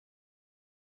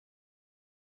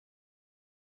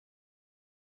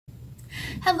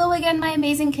Hello again, my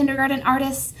amazing kindergarten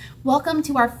artists. Welcome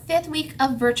to our 5th week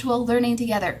of virtual learning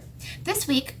together. This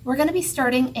week, we're going to be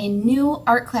starting a new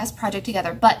art class project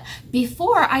together. But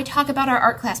before I talk about our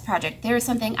art class project, there is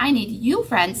something I need you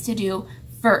friends to do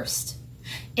first.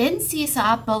 In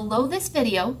Seesaw, below this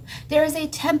video, there is a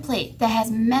template that has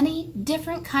many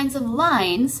different kinds of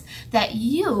lines that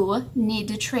you need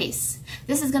to trace.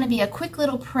 This is going to be a quick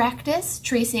little practice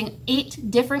tracing 8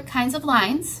 different kinds of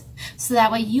lines, so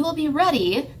that way you will be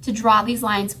ready to draw these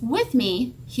lines with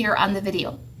me here on the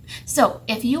video. So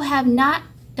if you have not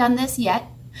done this yet,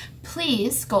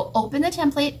 please go open the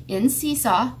template in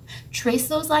Seesaw, trace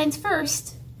those lines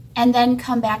first, and then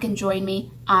come back and join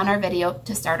me on our video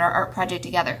to start our art project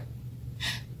together.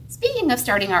 Speaking of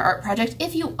starting our art project,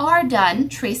 if you are done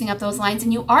tracing up those lines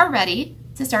and you are ready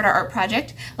to start our art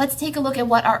project, let's take a look at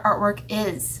what our artwork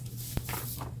is.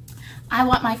 I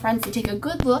want my friends to take a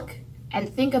good look and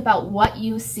think about what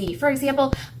you see. For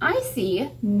example, I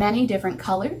see many different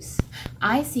colors.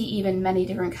 I see even many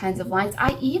different kinds of lines.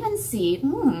 I even see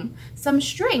some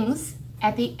strings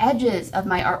at the edges of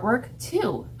my artwork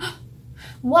too.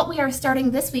 What we are starting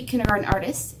this week, kindergarten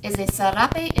artists, is a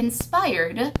Sarape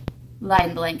inspired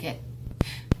line blanket.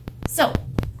 So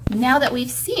now that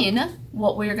we've seen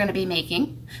what we're going to be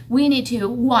making, we need to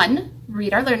 1,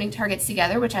 read our learning targets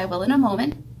together, which I will in a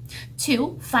moment.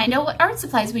 2, find out what art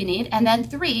supplies we need. And then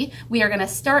 3, we are going to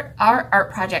start our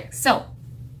art project. So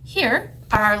here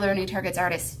are our learning targets,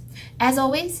 artists. As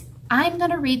always, I'm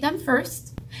going to read them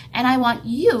first, and I want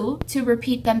you to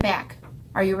repeat them back.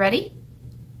 Are you ready?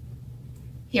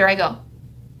 Here I go.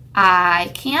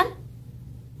 I can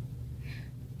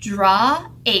draw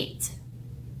 8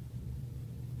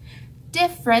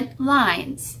 different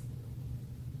lines.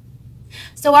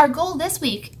 So our goal this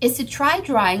week is to try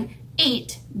drawing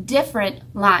 8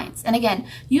 different lines. And again,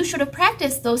 you should have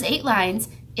practiced those 8 lines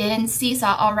in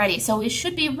Seesaw already. So we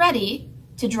should be ready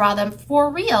to draw them for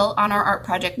real on our art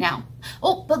project now.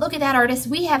 Oh, but look at that, artists.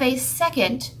 We have a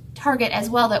second target as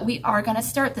well that we are going to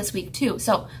start this week too.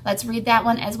 So let's read that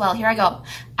one as well. Here I go.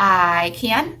 I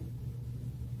can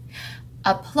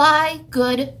apply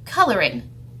good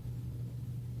coloring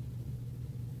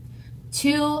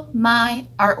to my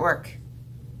artwork.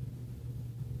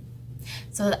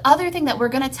 So the other thing that we're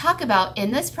going to talk about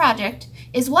in this project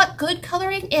is what good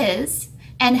coloring is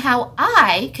and how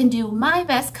I can do my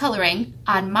best coloring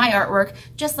on my artwork,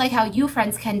 just like how you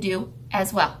friends can do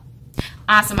as well.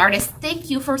 Awesome, artists. Thank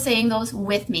you for saying those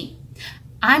with me.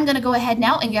 I'm going to go ahead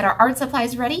now and get our art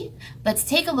supplies ready. Let's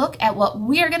take a look at what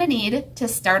we are going to need to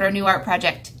start our new art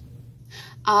project.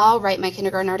 All right, my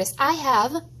kindergarten artists, I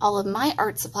have all of my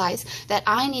art supplies that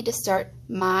I need to start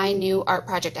my new art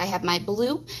project. I have my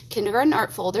blue kindergarten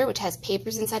art folder, which has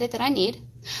papers inside it that I need.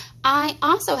 I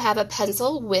also have a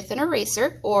pencil with an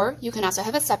eraser, or you can also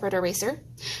have a separate eraser.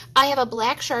 I have a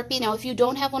black Sharpie. Now, if you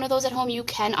don't have one of those at home, you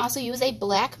can also use a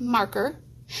black marker.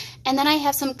 And then I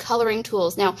have some coloring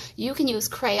tools. Now, you can use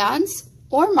crayons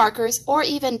or markers or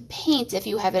even paint if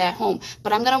you have it at home.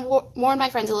 But I'm going to warn my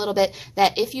friends a little bit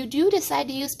that if you do decide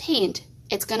to use paint,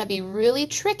 it's going to be really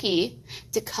tricky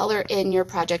to color in your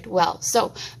project well.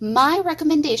 So my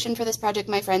recommendation for this project,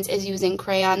 my friends, is using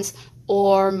crayons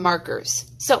or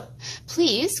markers. So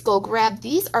please go grab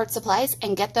these art supplies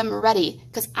and get them ready,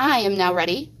 because I am now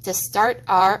ready to start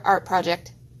our art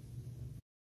project.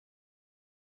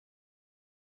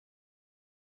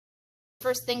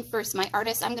 First thing first, my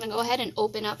artists, I'm going to go ahead and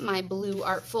open up my blue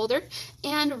art folder.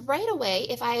 And right away,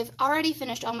 if I've already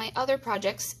finished all my other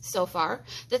projects so far,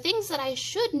 the things that I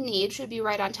should need should be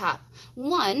right on top.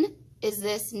 One is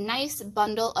this nice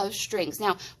bundle of strings.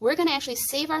 Now, we're going to actually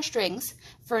save our strings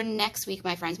for next week,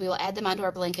 my friends. We will add them onto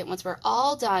our blanket once we're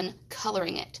all done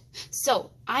coloring it.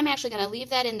 So I'm actually going to leave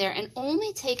that in there and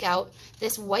only take out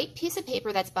this white piece of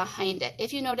paper that's behind it.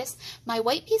 If you notice, my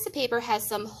white piece of paper has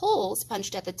some holes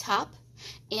punched at the top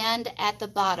and at the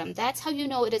bottom. That's how you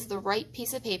know it is the right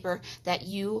piece of paper that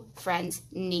you friends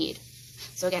need.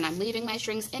 So again, I'm leaving my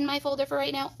strings in my folder for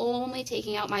right now, only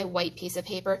taking out my white piece of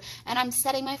paper, and I'm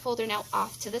setting my folder now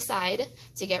off to the side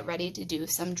to get ready to do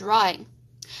some drawing.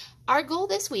 Our goal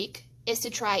this week is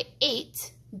to try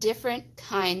 8 different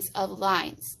kinds of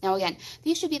lines. Now again,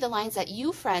 these should be the lines that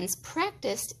you friends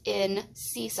practiced in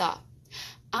Seesaw.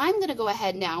 I'm going to go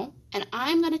ahead now and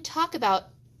I'm going to talk about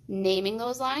naming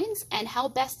those lines and how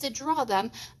best to draw them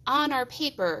on our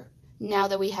paper now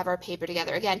that we have our paper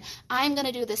together. Again, I'm going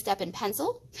to do this step in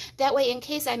pencil. That way, in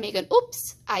case I make an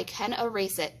oops, I can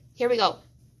erase it. Here we go.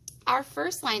 Our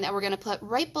first line that we're going to put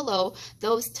right below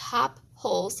those top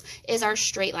holes is our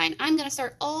straight line. I'm going to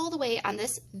start all the way on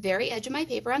this very edge of my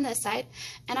paper on this side,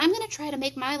 and I'm going to try to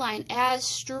make my line as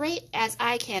straight as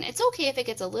I can. It's okay if it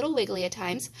gets a little wiggly at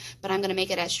times, but I'm going to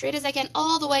make it as straight as I can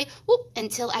all the way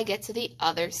until I get to the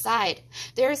other side.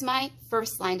 There's my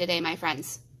first line today, my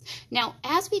friends. Now,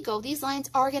 as we go, these lines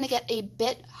are going to get a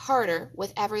bit harder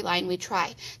with every line we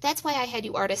try. That's why I had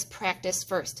you artists practice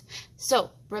first. So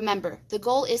remember, the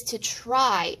goal is to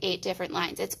try 8 different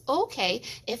lines. It's okay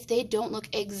if they don't look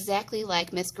exactly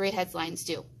like Miss Greathead's lines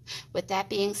do. With that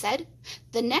being said,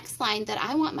 the next line that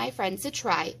I want my friends to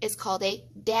try is called a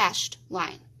dashed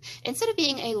line. Instead of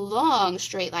being a long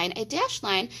straight line, a dashed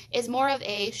line is more of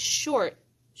a short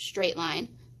straight line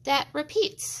that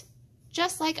repeats,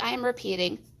 just like I am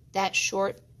repeating that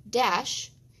short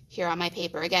dash here on my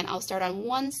paper. Again, I'll start on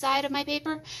one side of my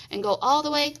paper and go all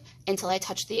the way until I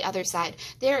touch the other side.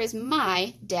 There is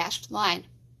my dashed line.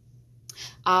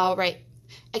 All right.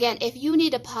 Again, if you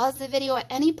need to pause the video at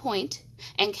any point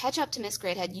and catch up to Miss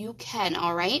Greathead, you can,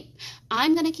 all right?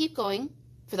 I'm going to keep going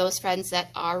for those friends that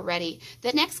are ready.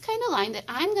 The next kind of line that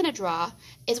I'm going to draw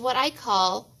is what I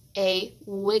call a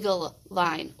wiggle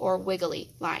line or wiggly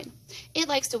line. It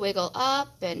likes to wiggle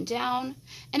up and down,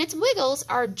 and its wiggles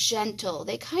are gentle.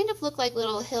 They kind of look like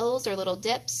little hills or little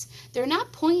dips. They're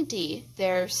not pointy,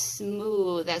 they're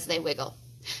smooth as they wiggle.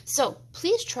 So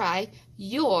please try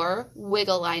your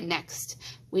wiggle line next.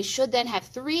 We should then have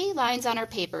 3 lines on our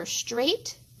paper: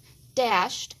 straight,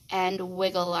 dashed, and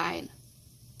wiggle line.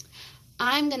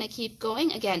 I'm going to keep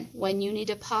going. Again, when you need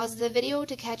to pause the video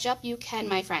to catch up, you can,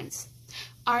 my friends.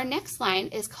 Our next line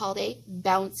is called a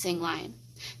bouncing line.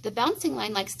 The bouncing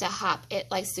line likes to hop. It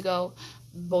likes to go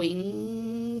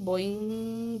boing,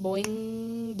 boing,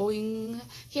 boing, boing.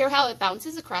 Hear how it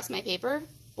bounces across my paper?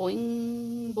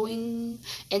 Boing, boing,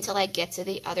 until I get to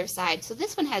the other side. So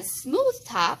this one has smooth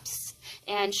tops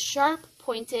and sharp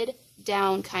pointed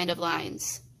down kind of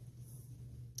lines.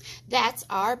 That's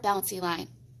our bouncy line.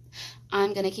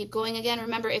 I'm going to keep going again.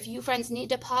 Remember, if you friends need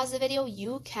to pause the video,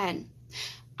 you can.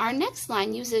 Our next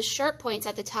line uses sharp points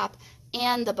at the top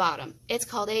and the bottom. It's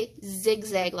called a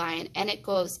zigzag line, and it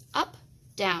goes up,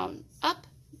 down, up,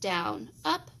 down,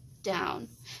 up, down.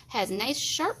 Has nice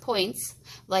sharp points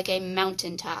like a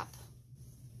mountaintop.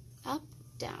 Up,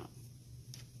 down.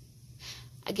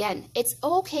 Again, it's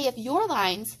okay if your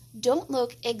lines don't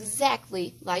look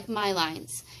exactly like my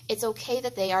lines. It's okay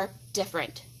that they are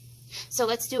different. So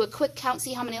let's do a quick count,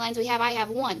 see how many lines we have. I have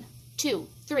 1, 2,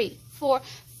 3, 4,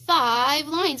 5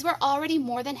 lines. We're already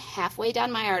more than halfway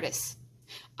done, my artists.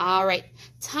 All right,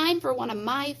 time for one of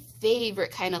my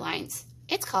favorite kind of lines.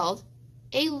 It's called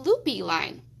a loopy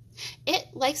line. It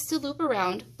likes to loop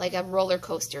around like a roller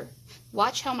coaster.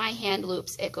 Watch how my hand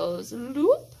loops. It goes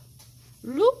loop,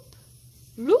 loop,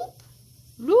 loop,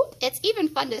 loop. It's even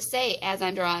fun to say as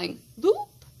I'm drawing. Loop,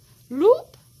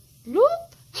 loop,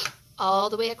 loop, all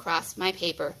the way across my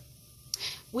paper.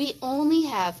 We only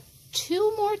have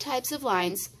 2 more types of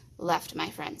lines left, my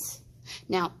friends.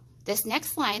 Now, this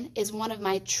next line is one of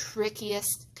my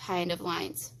trickiest kind of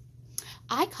lines.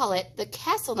 I call it the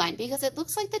castle line because it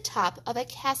looks like the top of a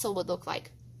castle would look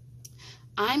like.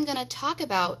 I'm going to talk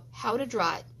about how to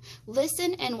draw it.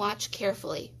 Listen and watch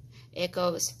carefully. It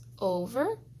goes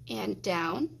over and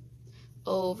down,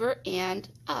 over and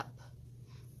up,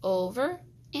 over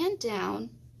and down,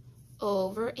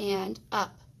 over and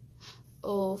up,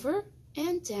 over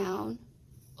and down,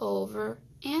 over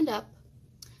and up,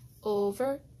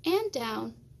 over and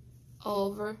down,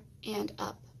 over and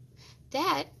up.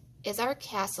 That is our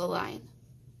castle line.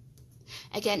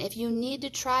 Again, if you need to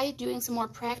try doing some more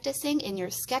practicing in your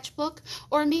sketchbook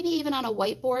or maybe even on a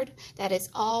whiteboard, that is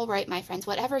all right, my friends.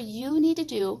 Whatever you need to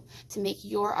do to make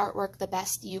your artwork the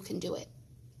best, you can do it.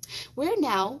 We're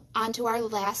now on to our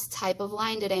last type of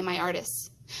line today, my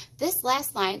artists. This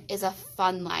last line is a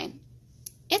fun line.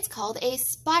 It's called a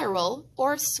spiral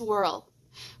or swirl.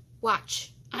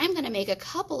 Watch, I'm going to make a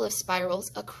couple of spirals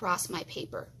across my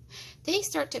paper. They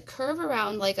start to curve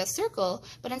around like a circle,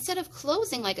 but instead of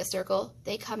closing like a circle,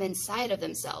 they come inside of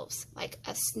themselves, like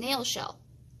a snail shell.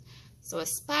 So a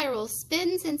spiral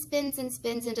spins and spins and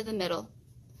spins into the middle.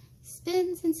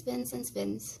 Spins and spins and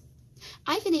spins.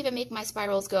 I can even make my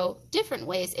spirals go different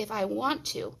ways if I want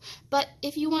to, but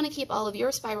if you want to keep all of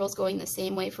your spirals going the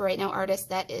same way for right now, artists,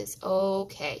 that is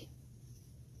okay.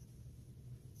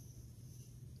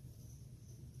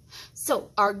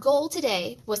 So our goal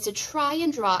today was to try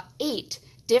and draw 8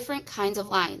 different kinds of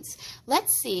lines.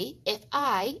 Let's see if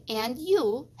I and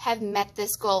you have met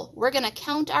this goal. We're going to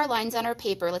count our lines on our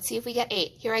paper. Let's see if we get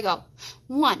 8. Here I go.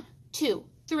 1, 2,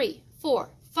 3, 4,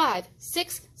 5,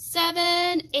 6,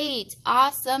 7, 8.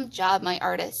 Awesome job, my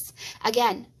artists.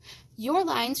 Again, your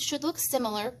lines should look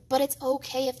similar, but it's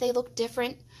okay if they look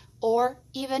different or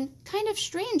even kind of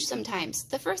strange sometimes.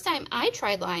 The first time I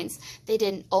tried lines, they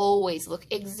didn't always look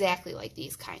exactly like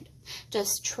these kind.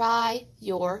 Just try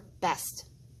your best.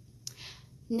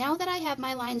 Now that I have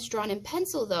my lines drawn in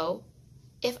pencil though,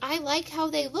 if I like how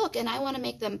they look and I want to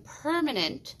make them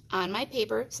permanent on my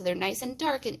paper so they're nice and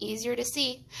dark and easier to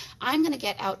see, I'm going to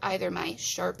get out either my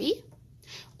Sharpie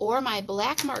or my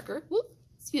black marker. Whoop,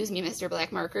 excuse me, Mr.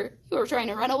 Black Marker. You were trying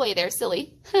to run away there,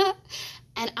 silly.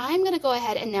 And I'm going to go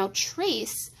ahead and now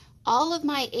trace all of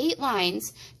my 8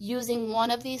 lines using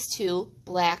one of these 2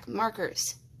 black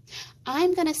markers.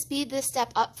 I'm going to speed this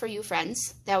step up for you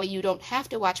friends, that way you don't have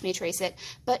to watch me trace it,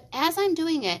 but as I'm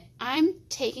doing it, I'm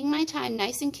taking my time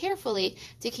nice and carefully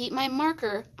to keep my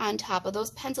marker on top of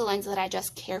those pencil lines that I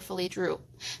just carefully drew.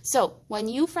 So when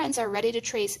you friends are ready to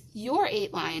trace your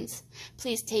 8 lines,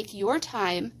 please take your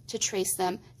time to trace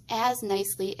them as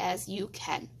nicely as you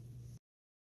can.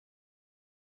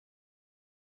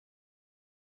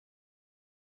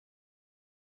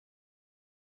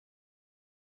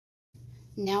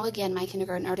 Now again, my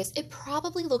kindergarten artists, it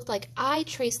probably looked like I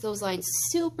traced those lines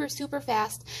super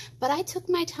fast, but I took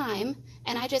my time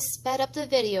and I just sped up the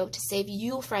video to save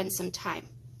you friends some time.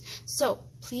 So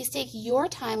please take your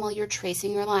time while you're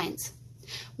tracing your lines.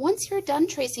 Once you're done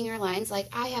tracing your lines, like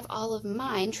I have all of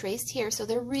mine traced here, so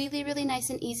they're really nice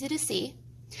and easy to see,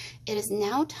 it is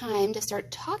now time to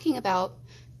start talking about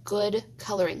good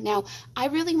coloring. Now, I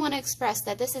really want to express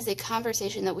that this is a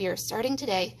conversation that we are starting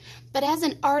today, but as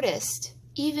an artist,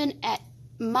 even at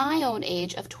my own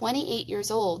age of 28 years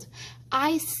old,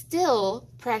 I still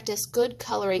practice good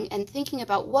coloring and thinking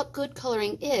about what good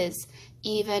coloring is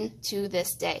even to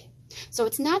this day. So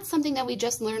it's not something that we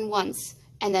just learn once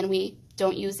and then we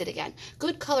don't use it again.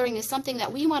 Good coloring is something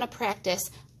that we want to practice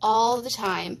all the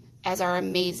time as our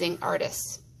amazing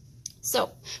artists.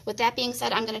 So with that being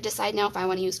said, I'm going to decide now if I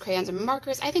want to use crayons or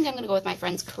markers. I think I'm going to go with my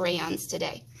friend's crayons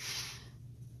today.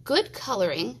 Good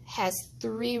coloring has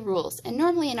 3 rules, and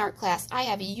normally in art class, I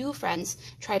have you friends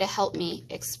try to help me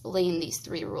explain these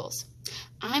 3 rules.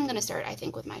 I'm going to start, I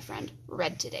think, with my friend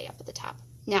Red today up at the top.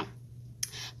 Now,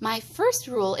 my first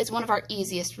rule is one of our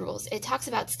easiest rules. It talks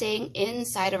about staying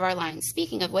inside of our lines.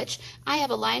 Speaking of which, I have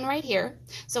a line right here,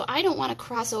 so I don't want to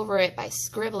cross over it by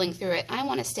scribbling through it. I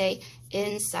want to stay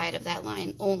inside of that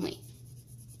line only.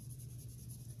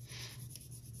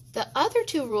 The other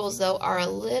 2 rules, though, are a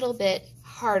little bit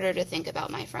harder to think about,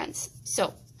 my friends.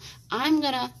 So I'm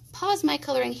going to pause my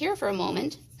coloring here for a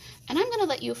moment, and I'm going to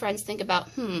let you friends think about,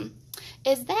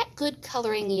 is that good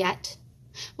coloring yet?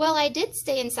 Well, I did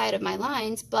stay inside of my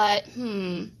lines, but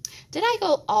did I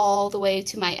go all the way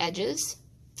to my edges?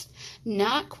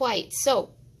 Not quite.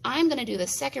 So I'm going to do the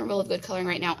second rule of good coloring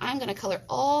right now. I'm going to color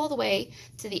all the way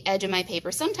to the edge of my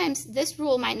paper. Sometimes this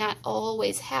rule might not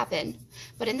always happen,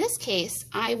 but in this case,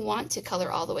 I want to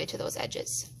color all the way to those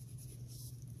edges.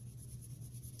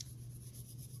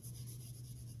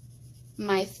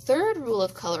 My third rule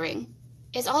of coloring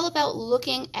is all about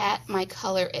looking at my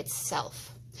color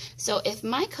itself. So if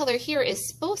my color here is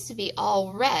supposed to be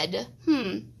all red,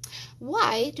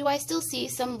 why do I still see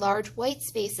some large white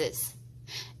spaces?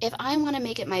 If I want to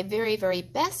make it my very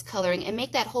best coloring and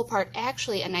make that whole part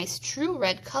actually a nice true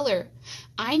red color,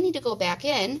 I need to go back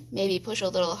in, maybe push a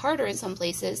little harder in some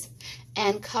places,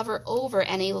 and cover over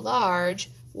any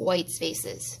large white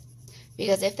spaces.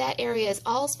 Because if that area is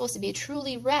all supposed to be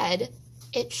truly red,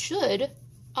 it should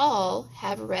all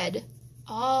have red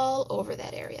all over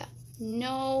that area.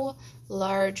 No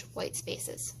large white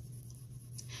spaces.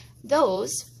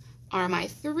 Those are my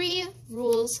 3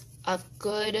 rules of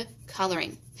good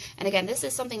coloring. And again, this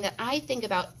is something that I think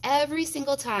about every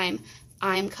single time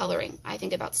I'm coloring. I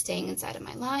think about staying inside of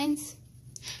my lines,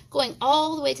 going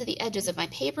all the way to the edges of my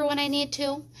paper when I need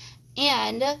to,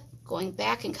 and going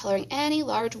back and coloring any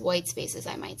large white spaces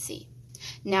I might see.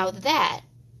 Now that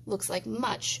looks like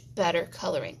much better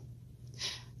coloring.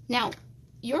 Now,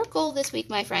 your goal this week,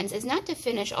 my friends, is not to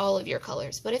finish all of your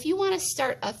colors, but if you want to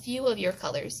start a few of your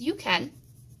colors, you can.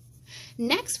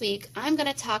 Next week, I'm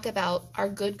going to talk about our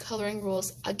good coloring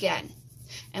rules again,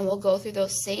 and we'll go through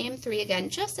those same 3 again,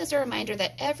 just as a reminder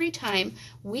that every time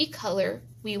we color,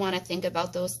 we want to think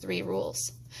about those 3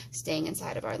 rules. Staying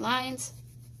inside of our lines,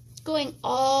 going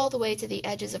all the way to the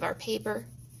edges of our paper,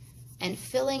 and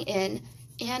filling in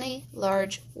any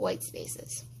large white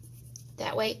spaces.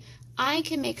 That way, I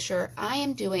can make sure I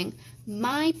am doing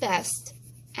my best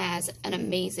as an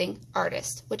amazing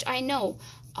artist, which I know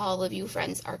all of you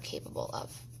friends are capable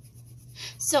of.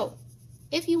 So,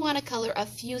 If you want to color a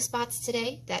few spots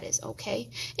today, that is okay.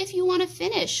 If you want to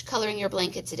finish coloring your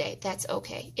blanket today, that's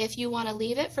okay. If you want to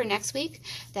leave it for next week,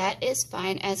 that is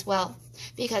fine as well.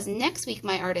 Because next week,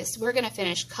 my artists, we're going to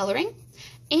finish coloring,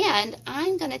 and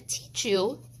I'm going to teach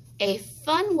you a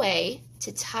fun way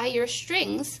to tie your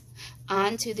strings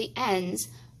onto the ends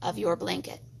of your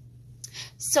blanket.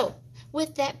 So,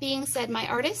 with that being said, my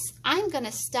artists, I'm going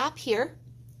to stop here.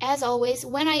 As always,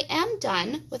 when I am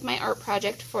done with my art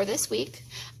project for this week,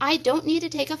 I don't need to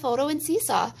take a photo in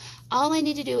Seesaw. All I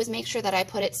need to do is make sure that I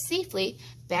put it safely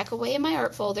back away in my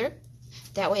art folder.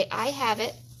 That way I have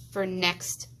it for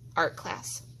next art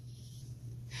class.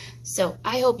 So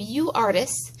I hope you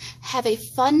artists have a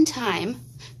fun time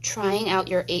trying out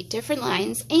your 8 different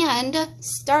lines and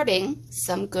starting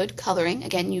some good coloring.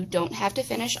 Again, you don't have to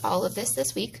finish all of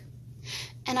this week.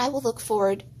 And I will look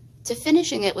forward to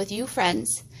finishing it with you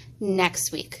friends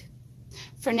next week.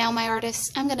 For now, my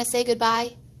artists, I'm going to say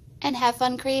goodbye and have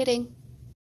fun creating.